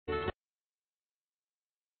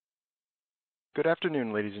Good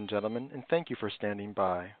afternoon, ladies and gentlemen, and thank you for standing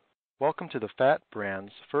by. Welcome to the FAT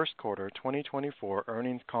Brands First Quarter 2024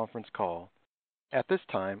 Earnings Conference Call. At this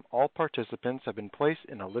time, all participants have been placed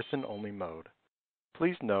in a listen-only mode.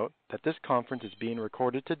 Please note that this conference is being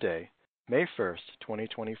recorded today, May 1st,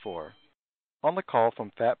 2024. On the call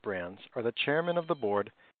from FAT Brands are the Chairman of the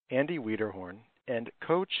Board, Andy Wiederhorn, and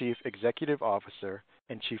Co-Chief Executive Officer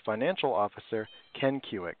and Chief Financial Officer, Ken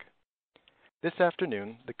Kuick. This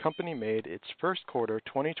afternoon, the company made its first quarter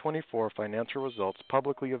 2024 financial results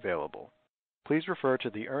publicly available. Please refer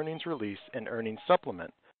to the earnings release and earnings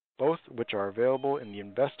supplement, both which are available in the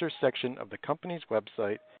Investors section of the company's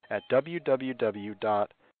website at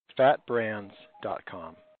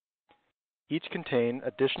www.fatbrands.com. Each contain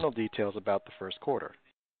additional details about the first quarter.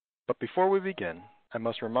 But before we begin, I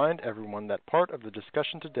must remind everyone that part of the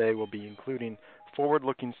discussion today will be including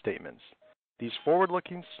forward-looking statements. These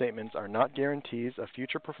forward-looking statements are not guarantees of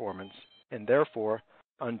future performance, and therefore,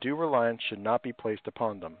 undue reliance should not be placed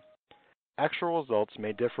upon them. Actual results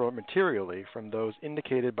may differ materially from those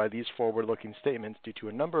indicated by these forward-looking statements due to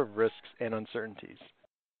a number of risks and uncertainties.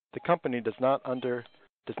 The company does not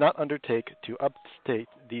undertake to update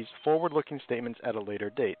these forward-looking statements at a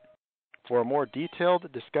later date. For a more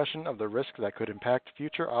detailed discussion of the risks that could impact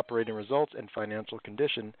future operating results and financial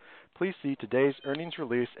condition, please see today's earnings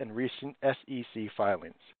release and recent SEC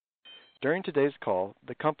filings. During today's call,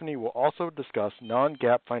 the company will also discuss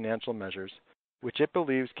non-GAAP financial measures, which it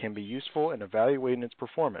believes can be useful in evaluating its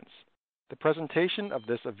performance. The presentation of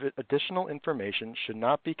this additional information should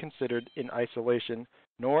not be considered in isolation,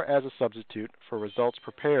 nor as a substitute for results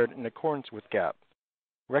prepared in accordance with GAAP.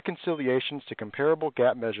 Reconciliations to comparable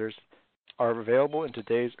GAAP measures are available in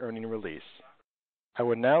today's earnings release. I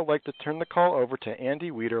would now like to turn the call over to Andy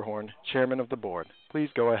Wiederhorn, Chairman of the Board. Please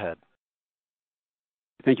go ahead.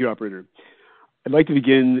 Thank you, Operator. I'd like to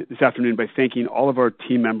begin this afternoon by thanking all of our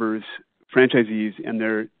team members, franchisees, and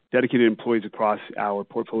their dedicated employees across our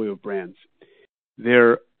portfolio of brands.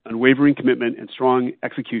 Their unwavering commitment and strong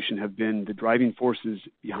execution have been the driving forces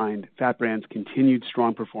behind FAT Brands' continued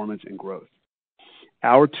strong performance and growth.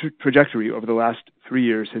 Our trajectory over the last 3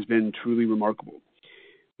 years has been truly remarkable.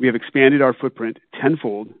 We have expanded our footprint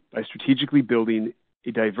tenfold by strategically building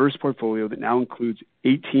a diverse portfolio that now includes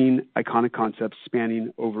 18 iconic concepts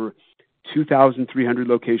spanning over 2,300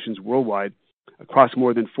 locations worldwide across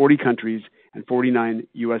more than 40 countries and 49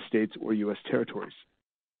 U.S. states or U.S. territories.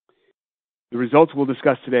 The results we'll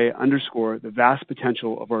discuss today underscore the vast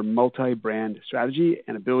potential of our multi-brand strategy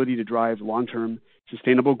and ability to drive long-term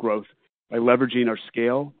sustainable growth by leveraging our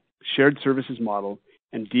scale, shared services model,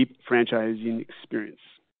 and deep franchising experience.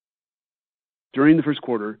 During the first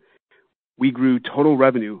quarter, we grew total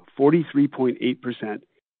revenue 43.8%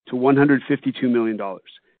 to $152 million,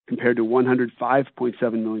 compared to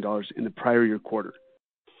 $105.7 million in the prior year quarter.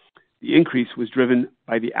 The increase was driven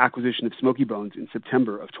by the acquisition of Smokey Bones in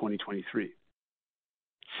September of 2023.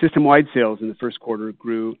 System-wide sales in the first quarter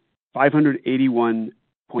grew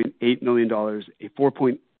 $581.8 million, a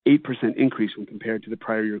 4.8% increase when compared to the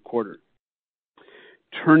prior year quarter.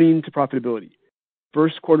 Turning to profitability,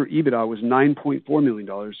 first quarter EBITDA was $9.4 million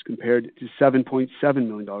compared to $7.7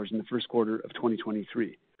 million in the first quarter of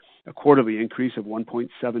 2023, a quarterly increase of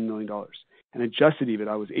 $1.7 million. And adjusted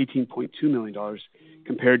EBITDA was $18.2 million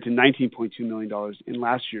compared to $19.2 million in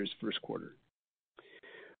last year's first quarter.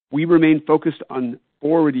 We remain focused on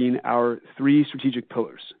forwarding our 3 strategic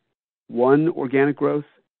pillars: 1, organic growth;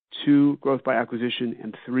 2, growth by acquisition;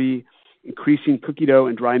 and 3, increasing cookie dough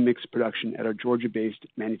and dry mix production at our Georgia-based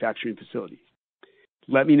manufacturing facility.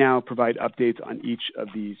 Let me now provide updates on each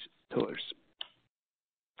of these pillars.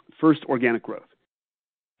 First, organic growth.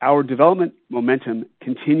 Our development momentum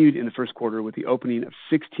continued in the first quarter with the opening of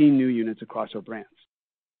 16 new units across our brands.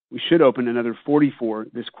 We should open another 44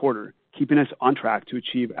 this quarter, keeping us on track to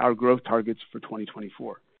achieve our growth targets for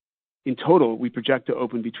 2024. In total, we project to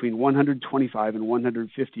open between 125 and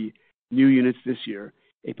 150 new units this year,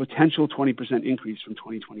 a potential 20% increase from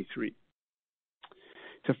 2023.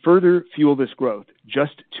 To further fuel this growth,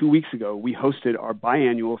 just 2 weeks ago, we hosted our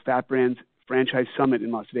biannual FAT Brands Franchise Summit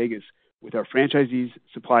in Las Vegas with our franchisees,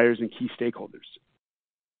 suppliers, and key stakeholders.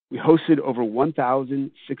 We hosted over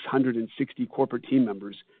 1,660 corporate team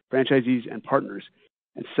members, franchisees, and partners,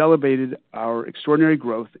 and celebrated our extraordinary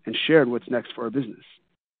growth and shared what's next for our business.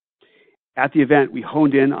 At the event, we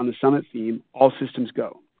honed in on the summit theme, All Systems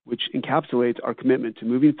Go, which encapsulates our commitment to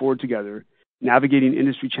moving forward together, navigating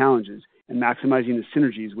industry challenges, and maximizing the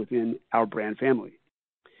synergies within our brand family.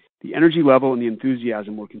 The energy level and the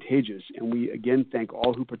enthusiasm were contagious, and we again thank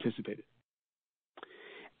all who participated.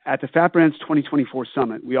 At the FAT Brands 2024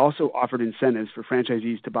 Summit, we also offered incentives for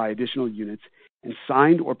franchisees to buy additional units and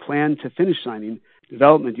signed or planned to finish signing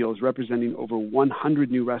development deals representing over 100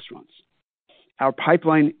 new restaurants. Our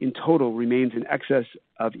pipeline in total remains in excess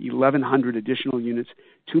of 1,100 additional units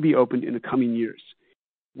to be opened in the coming years.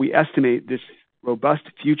 We estimate this robust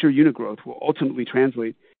future unit growth will ultimately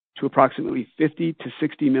translate to approximately $50 to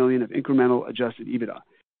 $60 million of incremental adjusted EBITDA,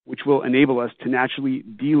 which will enable us to naturally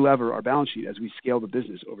de-lever our balance sheet as we scale the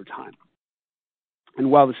business over time. And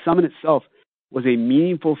while the summit itself was a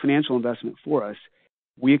meaningful financial investment for us,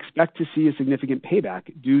 we expect to see a significant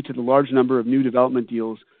payback due to the large number of new development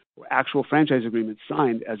deals or actual franchise agreements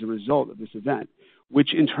signed as a result of this event,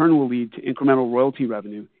 which in turn will lead to incremental royalty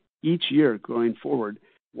revenue each year going forward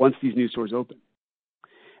once these new stores open.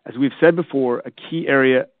 As we've said before, a key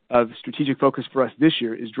area of strategic focus for us this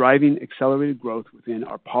year is driving accelerated growth within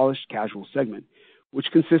our polished casual segment,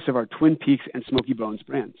 which consists of our Twin Peaks and Smokey Bones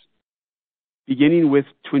brands. Beginning with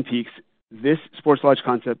Twin Peaks, this sports lodge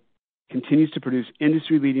concept continues to produce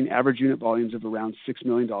industry-leading average unit volumes of around $6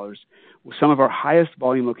 million, with some of our highest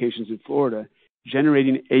volume locations in Florida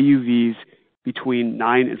generating AUVs between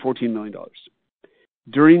 $9 and $14 million.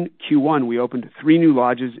 During Q1, we opened 3 new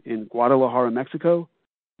lodges in Guadalajara, Mexico,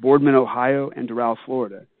 Boardman, Ohio, and Doral,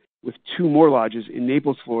 Florida, with 2 more lodges in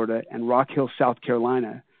Naples, Florida, and Rock Hill, South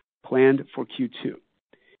Carolina, planned for Q2.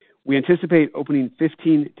 We anticipate opening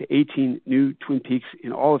 15 to 18 new Twin Peaks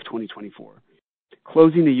in all of 2024,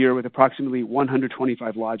 closing the year with approximately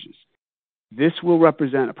 125 lodges. This will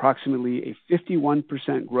represent approximately a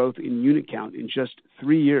 51% growth in unit count in just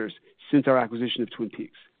 3 years since our acquisition of Twin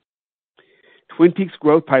Peaks. Twin Peaks'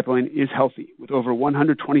 growth pipeline is healthy, with over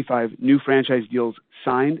 125 new franchise deals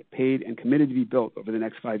signed, paid, and committed to be built over the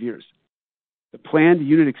next 5 years. The planned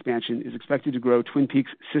unit expansion is expected to grow Twin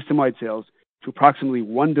Peaks' system-wide sales to approximately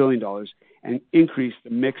 $1 billion and increase the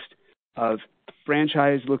mix of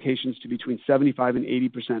franchise locations to between 75% and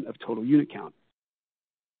 80% of total unit count.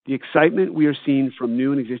 The excitement we are seeing from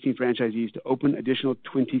new and existing franchisees to open additional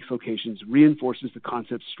Twin Peaks locations reinforces the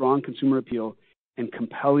concept's strong consumer appeal and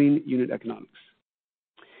compelling unit economics.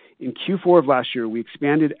 In Q4 of last year, we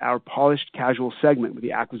expanded our polished casual segment with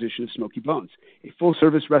the acquisition of Smokey Bones, a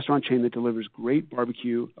full-service restaurant chain that delivers great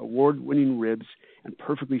barbecue, award-winning ribs, and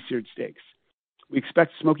perfectly seared steaks. We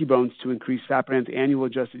expect Smokey Bones to increase FAT Brands' annual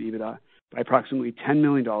adjusted EBITDA by approximately $10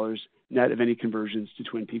 million net of any conversions to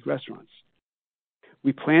Twin Peaks restaurants.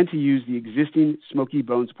 We plan to use the existing Smokey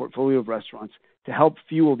Bones portfolio of restaurants to help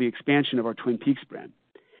fuel the expansion of our Twin Peaks brand.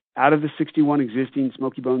 Out of the 61 existing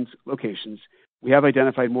Smokey Bones locations, we have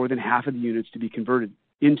identified more than half of the units to be converted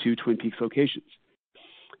into Twin Peaks locations.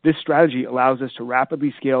 This strategy allows us to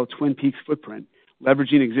rapidly scale Twin Peaks' footprint,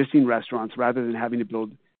 leveraging existing restaurants rather than having to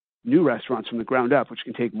build new restaurants from the ground up, which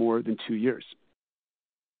can take more than 2 years.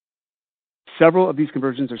 Several of these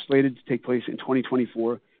conversions are slated to take place in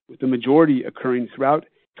 2024, with the majority occurring throughout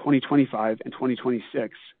 2025 and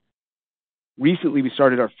 2026. Recently, we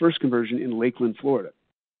started our first conversion in Lakeland, Florida.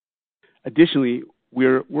 Additionally,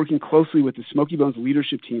 we're working closely with the Smokey Bones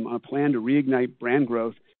leadership team on a plan to reignite brand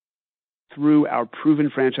growth through our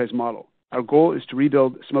proven franchise model. Our goal is to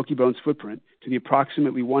rebuild Smokey Bones' footprint to the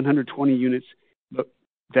approximately 120 units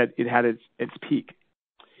that it had at its peak.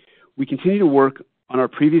 We continue to work on our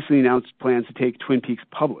previously announced plans to take Twin Peaks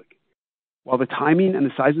public. While the timing and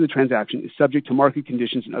the size of the transaction is subject to market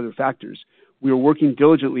conditions and other factors, we are working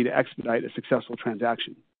diligently to expedite a successful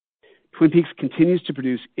transaction. Twin Peaks continues to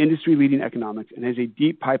produce industry-leading economics and has a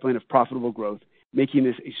deep pipeline of profitable growth, making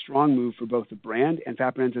this a strong move for both the brand and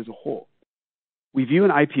FAT Brands as a whole. We view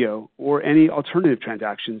an IPO or any alternative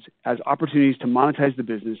transactions as opportunities to monetize the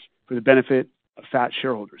business for the benefit of FAT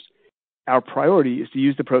shareholders. Our priority is to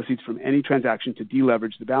use the proceeds from any transaction to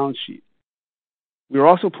deleverage the balance sheet. We are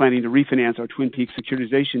also planning to refinance our Twin Peaks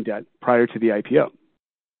securitization debt prior to the IPO.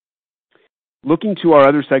 Looking to our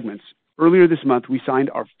other segments, earlier this month, we signed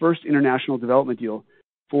our first international development deal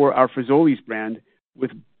for our Fazoli's brand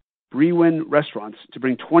with Brewin Restaurants to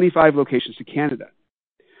bring 25 locations to Canada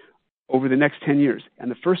over the next 10 years, and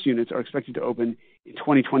the first units are expected to open in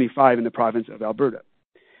 2025 in the province of Alberta.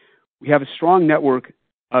 We have a strong network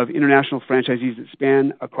of international franchisees that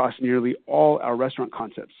span across nearly all our restaurant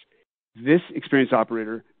concepts. This experienced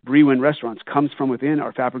operator, Brewin Restaurants, comes from within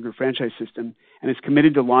our FAT Burger franchise system and is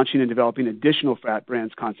committed to launching and developing additional FAT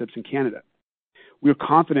Brands concepts in Canada. We are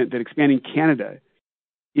confident that expanding Canada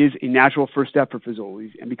is a natural first step for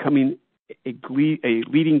Fazoli's and becoming a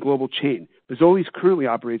leading global chain. Fazoli's currently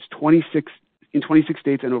operates in 26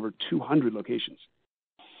 states and over 200 locations.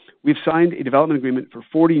 We've signed a development agreement for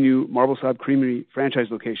 40 new Marble Slab Creamery franchise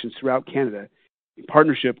locations throughout Canada in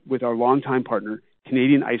partnership with our longtime partner,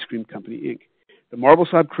 Canadian Ice Cream Company, Inc. The Marble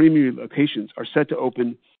Slab Creamery locations are set to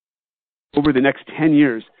open over the next 10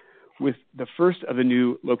 years, with the first of the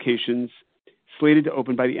new locations slated to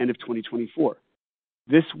open by the end of 2024.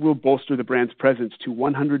 This will bolster the brand's presence to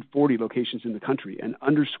 140 locations in the country and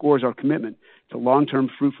underscores our commitment to long-term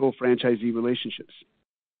fruitful franchisee relationships.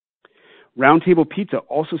 Round Table Pizza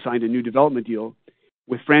also signed a new development deal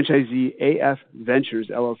with franchisee AF Ventures,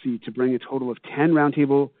 LLC, to bring a total of 10 Round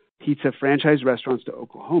Table Pizza franchise restaurants to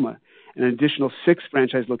Oklahoma and an additional 6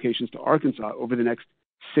 franchise locations to Arkansas over the next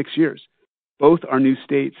 6 years. Both are new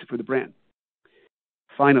states for the brand.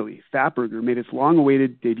 Finally, Fatburger made its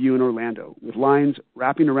long-awaited debut in Orlando, with lines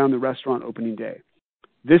wrapping around the restaurant opening day.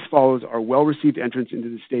 This follows our well-received entrance into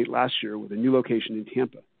the state last year with a new location in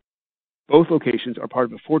Tampa. Both locations are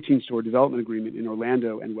part of a 14-store development agreement in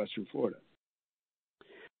Orlando and Western Florida.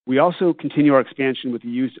 We also continue our expansion with the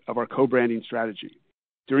use of our co-branding strategy.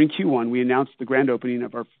 During Q1, we announced the grand opening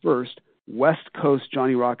of our first West Coast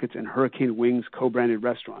Johnny Rockets and Hurricane Wings co-branded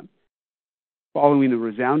restaurant, following the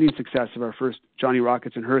resounding success of our first Johnny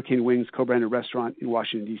Rockets and Hurricane Wings co-branded restaurant in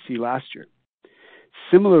Washington, D.C. last year.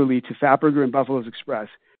 Similarly to Fatburger and Buffalo's Express,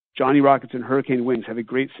 Johnny Rockets and Hurricane Wings have a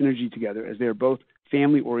great synergy together, as they are both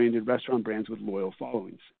family-oriented restaurant brands with loyal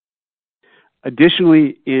followings.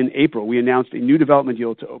 Additionally, in April, we announced a new development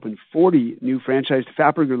deal to open 40 new franchised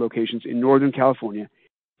Fatburger locations in Northern California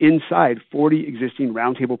inside 40 existing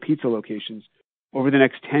Round Table Pizza locations over the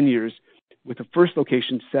next 10 years, with the first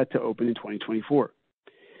location set to open in 2024.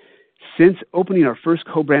 Since opening our first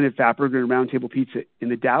co-branded Fatburger and Round Table Pizza in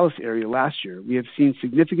the Dallas area last year, we have seen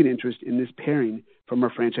significant interest in this pairing from our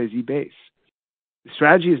franchisee base. The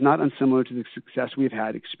strategy is not unsimilar to the success we have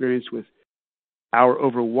had experienced with our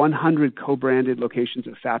over 100 co-branded locations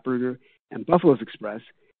of Fatburger and Buffalo's Express,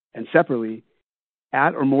 and separately,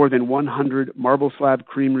 at or more than 100 Marble Slab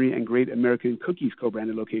Creamery and Great American Cookies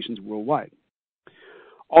co-branded locations worldwide.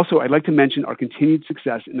 Also, I'd like to mention our continued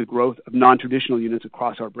success in the growth of non-traditional units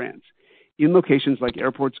across our brands, in locations like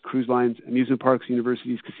airports, cruise lines, amusement parks,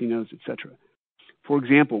 universities, casinos, etc. For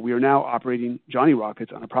example, we are now operating Johnny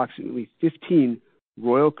Rockets on approximately 15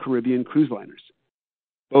 Royal Caribbean cruise liners.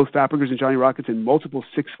 Both Fatburgers and Johnny Rockets in multiple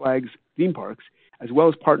Six Flags theme parks, as well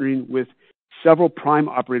as partnering with several prime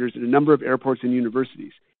operators at a number of airports and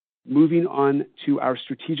universities. Moving on to our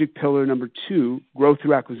strategic pillar number 2, growth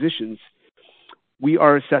through acquisitions, we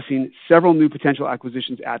are assessing several new potential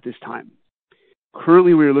acquisitions at this time.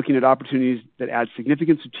 Currently, we are looking at opportunities that add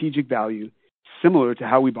significant strategic value, similar to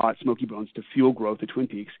how we bought Smoky Bones to fuel growth at Twin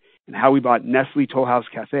Peaks and how we bought Nestle Toll House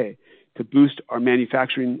Cafe to boost our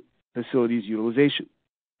manufacturing facilities utilization.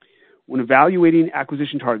 When evaluating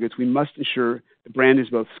acquisition targets, we must ensure the brand is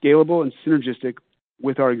both scalable and synergistic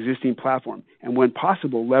with our existing platform, and when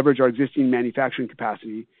possible, leverage our existing manufacturing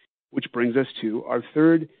capacity, which brings us to our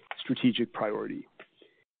third strategic priority,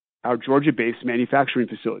 our Georgia-based manufacturing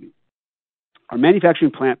facility. Our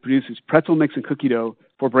manufacturing plant produces pretzel mix and cookie dough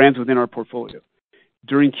for brands within our portfolio.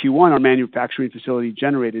 During Q1, our manufacturing facility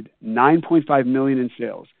generated $9.5 million in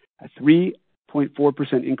sales, a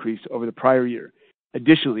 3.4% increase over the prior year.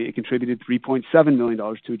 Additionally, it contributed $3.7 million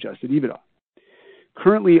to adjusted EBITDA.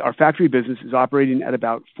 Currently, our factory business is operating at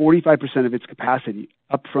about 45% of its capacity,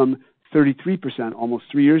 up from 33% almost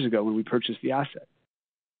 3 years ago when we purchased the asset.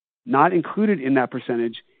 Not included in that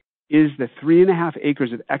percentage is the 3.5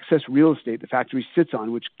 acres of excess real estate the factory sits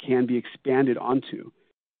on, which can be expanded onto.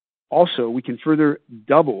 Also, we can further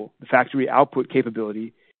double the factory output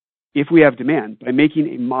capability if we have demand by making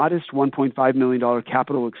a modest $1.5 million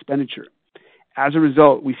capital expenditure. As a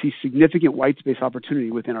result, we see significant white space opportunity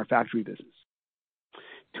within our factory business.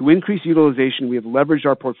 To increase utilization, we have leveraged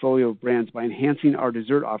our portfolio of brands by enhancing our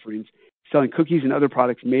dessert offerings, selling cookies and other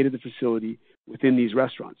products made at the facility within these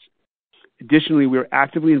restaurants. Additionally, we are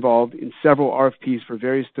actively involved in several RFPs for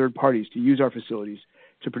various third parties to use our facilities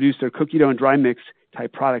to produce their cookie dough and dry mix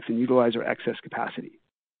type products and utilize our excess capacity.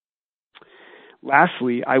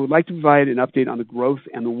 Lastly, I would like to provide an update on the growth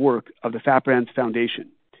and the work of the Fat Brands Foundation.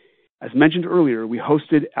 As mentioned earlier, we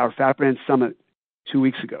hosted our Fat Brands Summit 2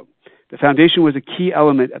 weeks ago. The foundation was a key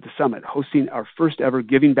element at the summit, hosting our first ever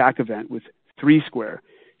Giving Back event with 3 Square,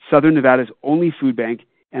 Southern Nevada's only food bank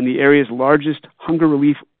and the area's largest hunger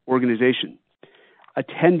relief organization.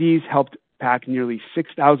 Attendees helped pack nearly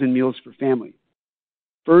 6,000 meals for family.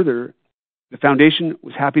 Further, the foundation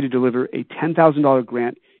was happy to deliver a $10,000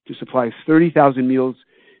 grant to supply 30,000 meals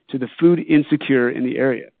to the food insecure in the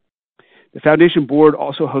area. The foundation board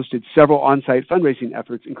also hosted several on-site fundraising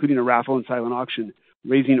efforts, including a raffle and silent auction,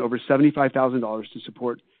 raising over $75,000 to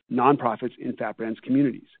support nonprofits in Fat Brands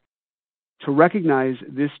communities. To recognize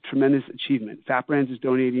this tremendous achievement, FAT Brands is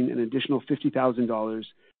donating an additional $50,000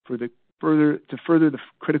 to further the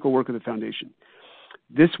critical work of the foundation.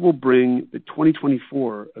 This will bring the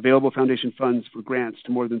 2024 available foundation funds for grants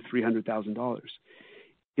to more than $300,000.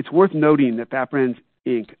 It's worth noting that FAT Brands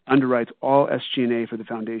Inc. underwrites all SG&A for the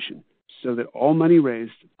foundation, so that all money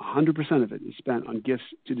raised, 100% of it, is spent on gifts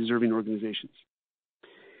to deserving organizations.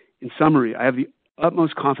 In summary, I have the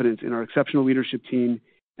utmost confidence in our exceptional leadership team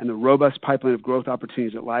and the robust pipeline of growth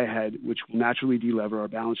opportunities that lie ahead, which will naturally delever our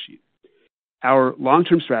balance sheet. Our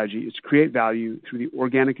long-term strategy is to create value through the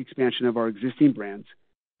organic expansion of our existing brands,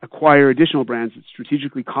 acquire additional brands that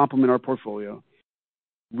strategically complement our portfolio,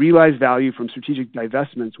 realize value from strategic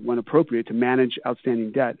divestments when appropriate to manage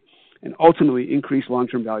outstanding debt, and ultimately increase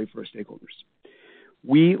long-term value for our stakeholders.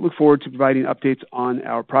 We look forward to providing updates on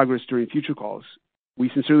our progress during future calls. We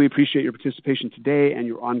sincerely appreciate your participation today and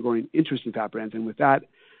your ongoing interest in FAT Brands. And with that,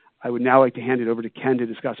 I would now like to hand it over to Ken to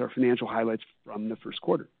discuss our financial highlights from the first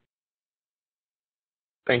quarter.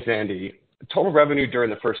 Thanks, Andy. Total revenue during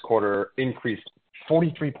the first quarter increased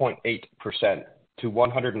 43.8% to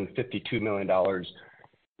 $152 million,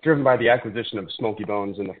 driven by the acquisition of Smokey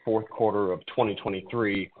Bones in the fourth quarter of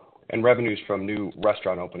 2023 and revenues from new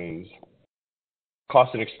restaurant openings.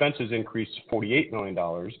 Costs and expenses increased $48 million,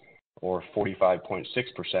 or 45.6%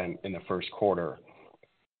 in the first quarter.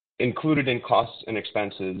 Included in costs and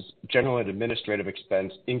expenses, general and administrative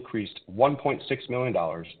expense increased $1.6 million,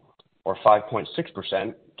 or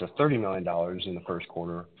 5.6% to $30 million in the first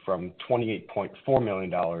quarter from $28.4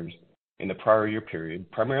 million in the prior year period,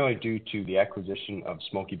 primarily due to the acquisition of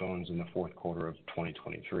Smokey Bones in the fourth quarter of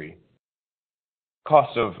 2023.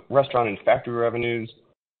 Costs of restaurant and factory revenues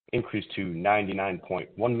increased to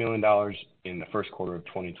 $99.1 million in the first quarter of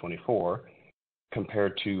 2024,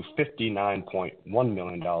 compared to $59.1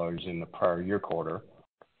 million in the prior year quarter,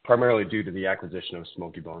 primarily due to the acquisition of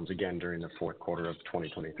Smokey Bones again during the fourth quarter of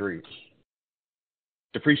 2023.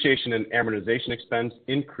 Depreciation and amortization expense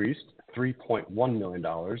increased $3.1 million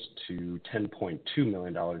to $10.2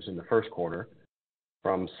 million in the first quarter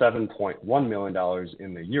from $7.1 million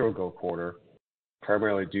in the year-ago quarter,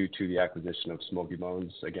 primarily due to the acquisition of Smokey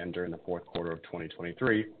Bones again during the fourth quarter of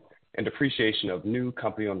 2023, and depreciation of new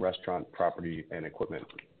company-owned restaurant property and equipment.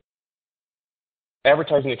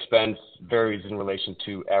 Advertising expense varies in relation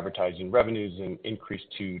to advertising revenues and increased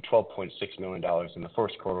to $12.6 million in the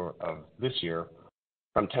first quarter of this year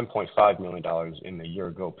from $10.5 million in the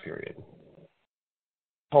year-ago period.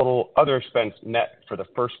 Total other expense net for the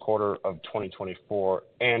first quarter of 2024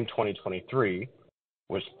 and 2023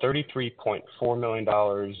 was $33.4 million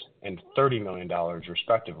and $30 million,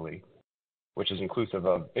 respectively, which is inclusive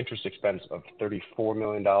of interest expense of $34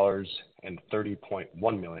 million and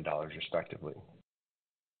 $30.1 million, respectively.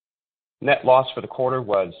 Net loss for the quarter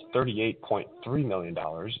was $38.3 million,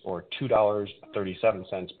 or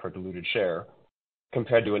 $2.37 per diluted share,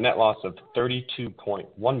 compared to a net loss of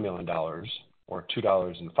 $32.1 million, or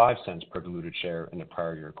 $2.05 per diluted share in the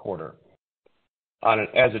prior year quarter. On an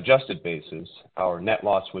as-adjusted basis, our net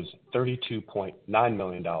loss was $32.9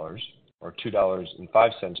 million, or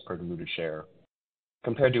 $2.05 per diluted share,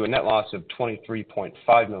 compared to a net loss of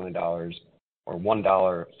 $23.5 million, or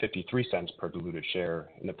 $1.53 per diluted share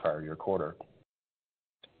in the prior year quarter.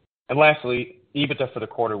 And lastly, EBITDA for the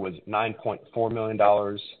quarter was $9.4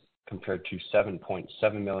 million, compared to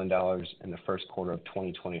 $7.7 million in the first quarter of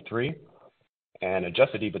 2023, and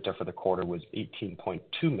adjusted EBITDA for the quarter was $18.2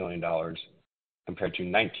 million, compared to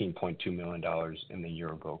 $19.2 million in the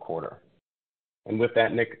year-ago quarter. And with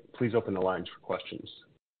that, Nick, please open the lines for questions.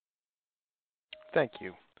 Thank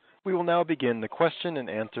you. We will now begin the question and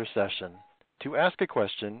answer session. To ask a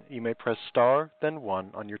question, you may press star, then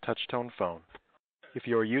 1 on your touch-tone phone. If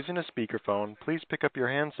you are using a speakerphone, please pick up your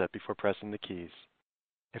handset before pressing the keys.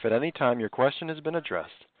 If at any time your question has been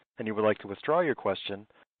addressed and you would like to withdraw your question,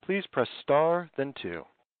 please press star, then 2.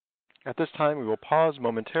 At this time, we will pause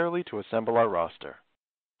momentarily to assemble our roster.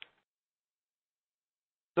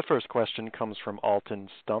 The first question comes from Alton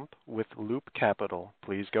Stump with Loop Capital.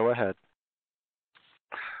 Please go ahead.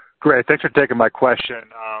 Great. Thanks for taking my question.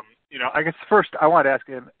 I guess first I wanted to ask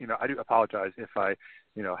him, I do apologize if I,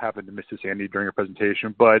 happened to miss this, Andy, during your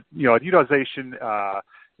presentation, but, utilization,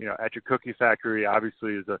 at your cookie factory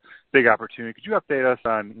obviously is a big opportunity. Could you update us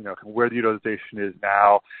on, where the utilization is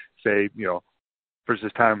now, say,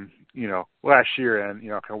 versus time, last year and,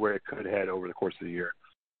 kind of where it could head over the course of the year?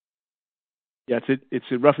 Yeah, it's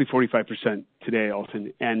roughly 45% today,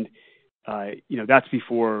 Alton. And, that's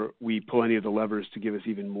before we pull any of the levers to give us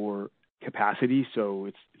even more capacity. So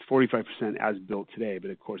it's 45% as built today,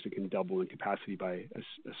 but of course it can double in capacity by a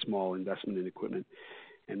small investment in equipment.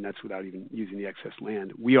 and that's without even using the excess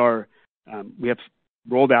land. We have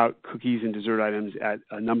rolled out cookies and dessert items at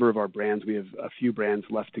a number of our brands. We have a few brands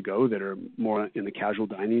left to go that are more in the casual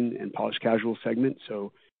dining and polished casual segment.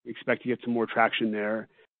 So we expect to get some more traction there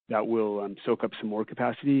that will soak up some more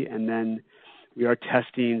capacity. And then we are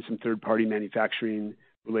testing some third-party manufacturing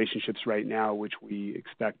relationships right now, which we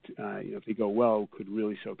expect, if they go well, could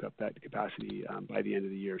really soak up that capacity by the end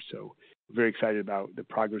of the year. So we're very excited about the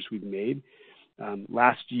progress we've made.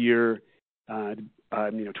 Last year,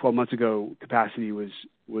 12 months ago, capacity was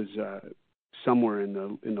somewhere in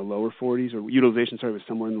the lower 40s, or utilization, was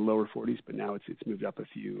somewhere in the lower 40s, but now it's moved up a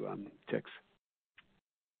few ticks.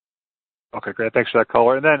 Okay, great. Thanks for that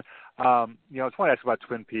color. And then, I just want to ask about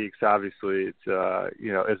Twin Peaks. Obviously, it's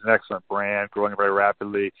it's an excellent brand, growing very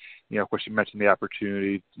rapidly. Of course, you mentioned the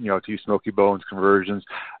opportunity, to use Smoky Bones conversions.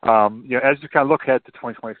 As you kind of look ahead to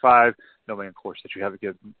 2025, knowing, of course, that you haven't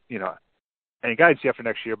given, any guidance yet for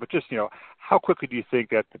next year, but just, how quickly do you think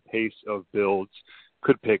that the pace of builds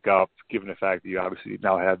could pick up, given the fact that you obviously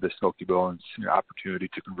now have the Smoky Bones opportunity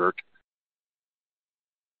to convert?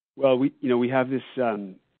 Well, we have this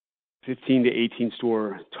 15 to 18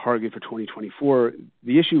 store target for 2024.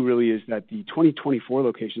 The issue really is that the 2024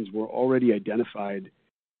 locations were already identified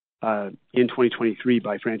in 2023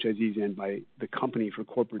 by franchisees and by the company for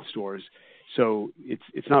corporate stores. So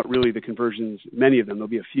it's not really the conversions. Many of them, there'll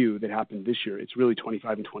be a few that happened this year. It's really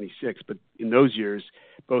 25 and 26. But in those years,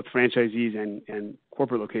 both franchisees and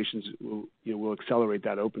corporate locations will accelerate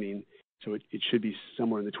that opening. So it should be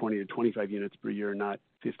somewhere in the 20 to 25 units per year, not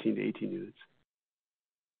 15 to 18 units.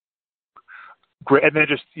 Great. And then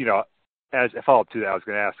just, as a follow-up to that, I was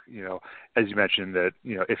going to ask, as you mentioned that,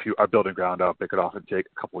 if you are building ground up, it could often take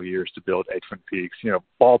a couple of years to build a Twin Peaks.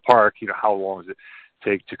 Ballpark, how long does it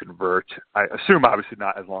take to convert? I assume obviously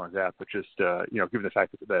not as long as that, but just, given the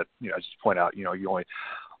fact that, as you point out, you only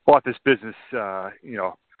bought this business,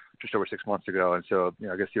 just over 6 months ago. And so,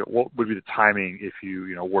 I guess, what would be the timing if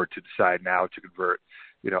you, were to decide now to convert,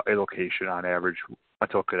 a location on average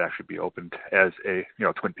until it could actually be opened as a,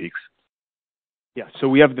 Twin Peaks? Yeah, so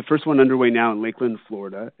we have the first one underway now in Lakeland,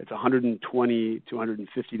 Florida. It's 120 to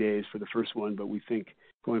 150 days for the first one, but we think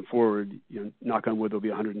going forward, knock on wood, there'll be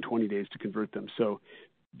 120 days to convert them. So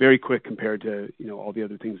very quick compared to, all the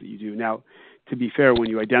other things that you do. Now, to be fair, when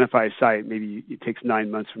you identify a site, maybe it takes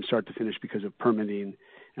 9 months from start to finish because of permitting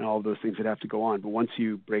and all of those things that have to go on. But once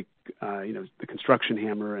you break, the construction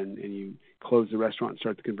hammer and you close the restaurant and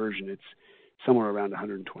start the conversion, it's somewhere around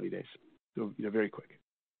 120 days. So, very quick.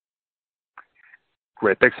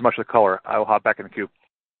 Great. Thanks so much for the color. I will hop back in the queue.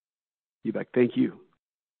 You bet. Thank you.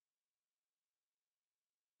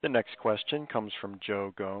 The next question comes from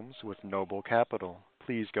Joe Gomes with Noble Capital.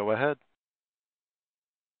 Please go ahead.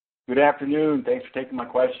 Good afternoon. Thanks for taking my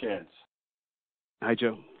questions. Hi,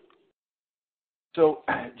 Joe. So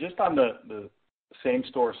just on the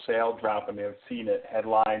same-store sale drop, I've seen it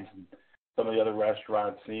headlines and some of the other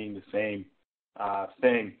restaurants seeing the same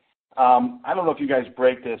thing. I don't know if you guys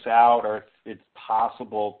break this out or if it's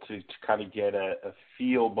possible to kind of get a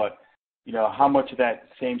feel, but, how much of that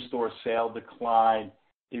same-store sale decline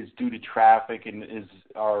is due to traffic and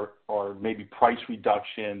or maybe price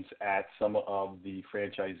reductions at some of the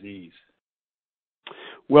franchisees?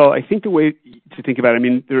 Well, I think the way to think about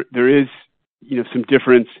it, there is, some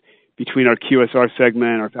difference between our QSR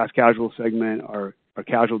segment, our fast casual segment, our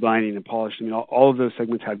casual dining and polished. All of those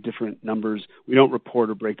segments have different numbers. We don't report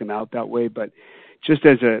or break them out that way, but just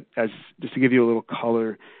just to give you a little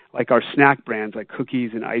color, like our snack brands, like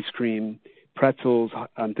cookies and ice cream, pretzels,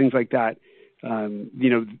 things like that,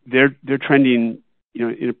 they're trending,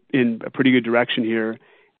 in a pretty good direction here,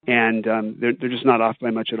 and they're just not off by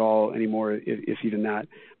much at all anymore, if even that.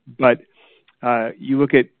 But you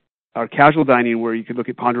look at our casual dining, where you could look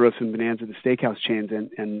at Ponderosa and Bonanza, the steakhouse chains,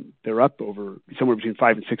 and they're up over somewhere between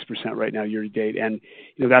 5 and 6% right now, year to date. And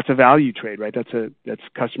that's a value trade, right? That's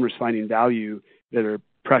customers finding value that are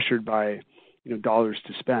pressured by dollars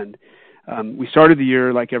to spend. We started the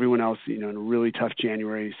year like everyone else, in a really tough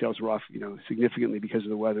January. Sales were off, significantly because of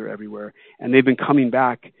the weather everywhere, and they've been coming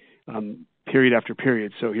back period after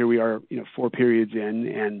period. So here we are, 4 periods in,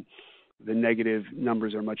 and the negative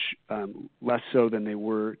numbers are much less so than they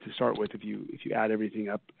were to start with if you add everything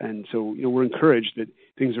up. And so, we're encouraged that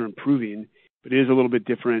things are improving, but it is a little bit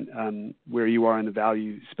different where you are in the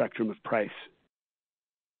value spectrum of price.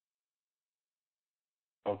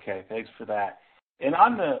 Okay, thanks for that. And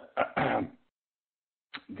on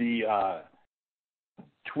the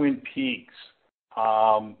Twin Peaks,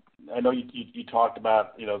 I know you talked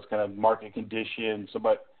about, it's kind of market conditions,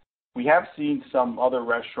 but we have seen some other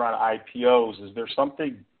restaurant IPOs. Is there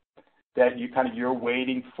something that you're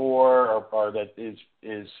waiting for, or that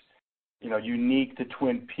is unique to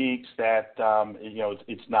Twin Peaks that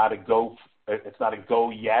it's not a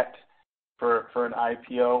go yet for an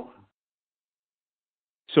IPO?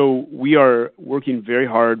 So we are working very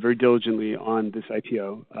hard, very diligently on this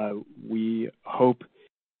IPO. We hope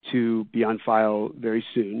to be on file very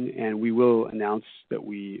soon, and we will announce that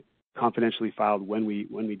we confidentially filed when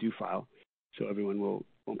we do file. So everyone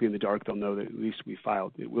won't be in the dark. They'll know that at least we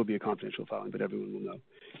filed. It will be a confidential filing, but everyone will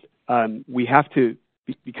know. We have to,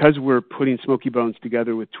 because we're putting Smoky Bones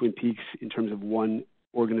together with Twin Peaks in terms of one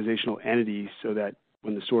organizational entity, so that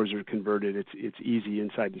when the stores are converted, it's easy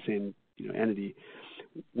inside the same entity.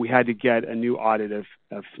 We had to get a new audit of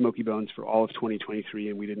Smoky Bones for all of 2023,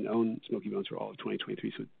 and we didn't own Smoky Bones for all of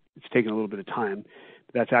 2023, so it's taken a little bit of time.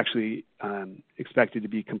 But that's actually expected to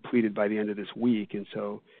be completed by the end of this week, and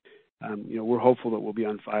so we're hopeful that we'll be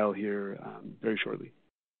on file here very shortly.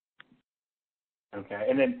 Okay,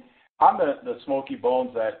 and then on the Smoky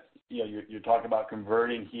Bones that you're talking about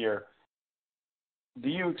converting here, do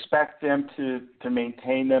you expect them to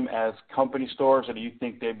maintain them as company stores, or do you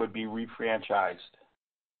think they would be refranchised?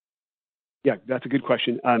 Yeah, that's a good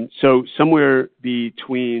question. So somewhere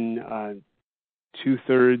between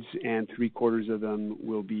 2/3 and 3/4 of them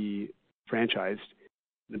will be franchised.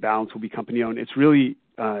 The balance will be company owned. It's really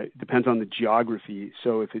depends on the geography.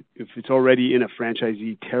 So if it's already in a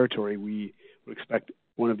franchisee territory, we would expect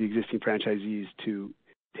one of the existing franchisees to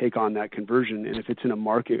take on that conversion. And if it's in a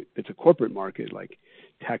market that's a corporate market like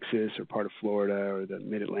Texas or part of Florida or the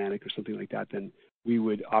Mid-Atlantic or something like that, then we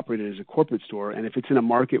would operate it as a corporate store. And if it's in a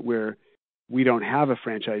market where we don't have a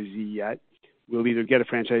franchisee yet, we'll either get a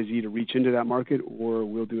franchisee to reach into that market or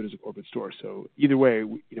we'll do it as a corporate store. So either way,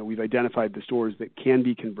 we've identified the stores that can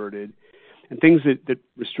be converted, and things that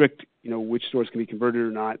restrict, which stores can be converted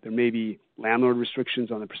or not. There may be landlord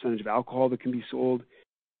restrictions on the percentage of alcohol that can be sold.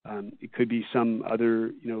 It could be some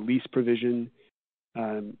other, lease provision,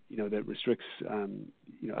 that restricts,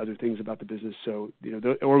 other things about the business. So,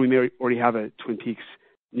 or we may already have a Twin Peaks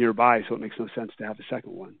nearby, so it makes no sense to have a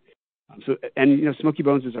second one. Smoky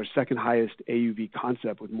Bones is our second highest AUV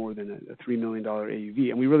concept with more than a $3 million AUV,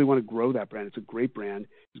 and we really want to grow that brand. It's a great brand.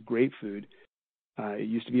 It's great food. It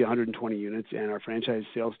used to be 120 units, and our franchise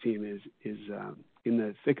sales team is in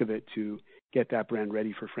the thick of it to get that brand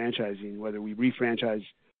ready for franchising, whether we refranchise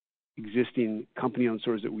existing company-owned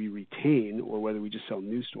stores that we retain or whether we just sell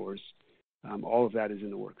new stores. All of that is in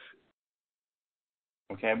the works.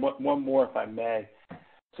 Okay, one more, if I may.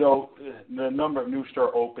 So the number of new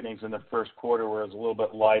store openings in the first quarter was a little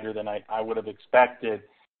bit lighter than I would have expected.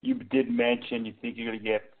 You did mention you think you're going to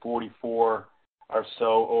get 44 or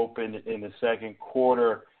so open in the second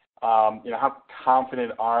quarter. How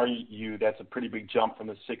confident are you that's a pretty big jump from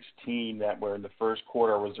the 16 that were in the first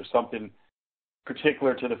quarter? Was there something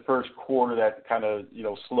particular to the first quarter that kind of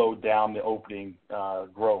slowed down the opening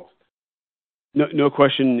growth? No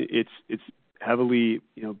question. It's heavily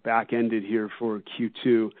back-ended here for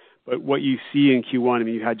Q2. But what you see in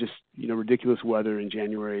Q1, you had just ridiculous weather in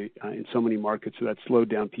January in so many markets, so that slowed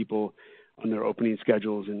down people on their opening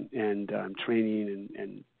schedules and training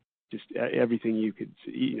and just everything you could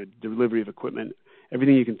see, delivery of equipment,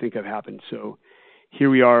 everything you can think of happened. So here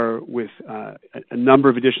we are with a number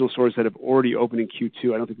of additional stores that have already opened in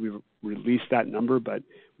Q2. I don't think we've released that number, but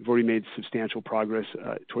we've already made substantial progress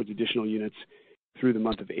towards additional units through the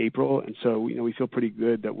month of April. And so, we feel pretty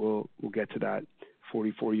good that we'll get to that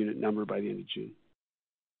 44 unit number by the end of June.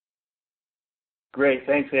 Great.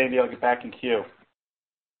 Thanks, Andy. I'll get back in queue.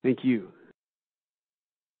 Thank you.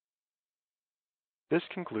 This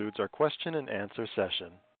concludes our question and answer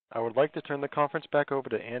session. I would like to turn the conference back over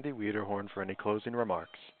to Andy Wiederhorn for any closing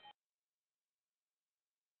remarks.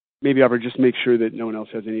 Maybe I'll just make sure that no one else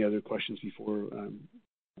has any other questions before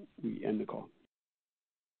we end the call.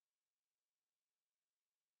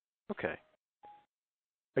 Okay.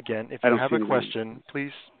 Again, if you have a question,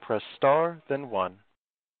 please press star, then 1.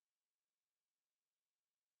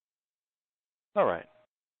 All right.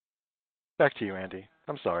 Back to you, Andy.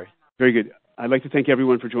 I'm sorry. Very good. I'd like to thank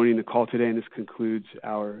everyone for joining the call today, and this concludes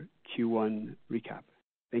our Q1 recap.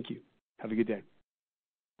 Thank you. Have a good day.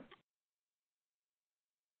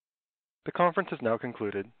 The conference is now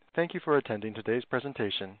concluded. Thank you for attending today's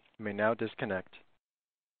presentation. You may now disconnect.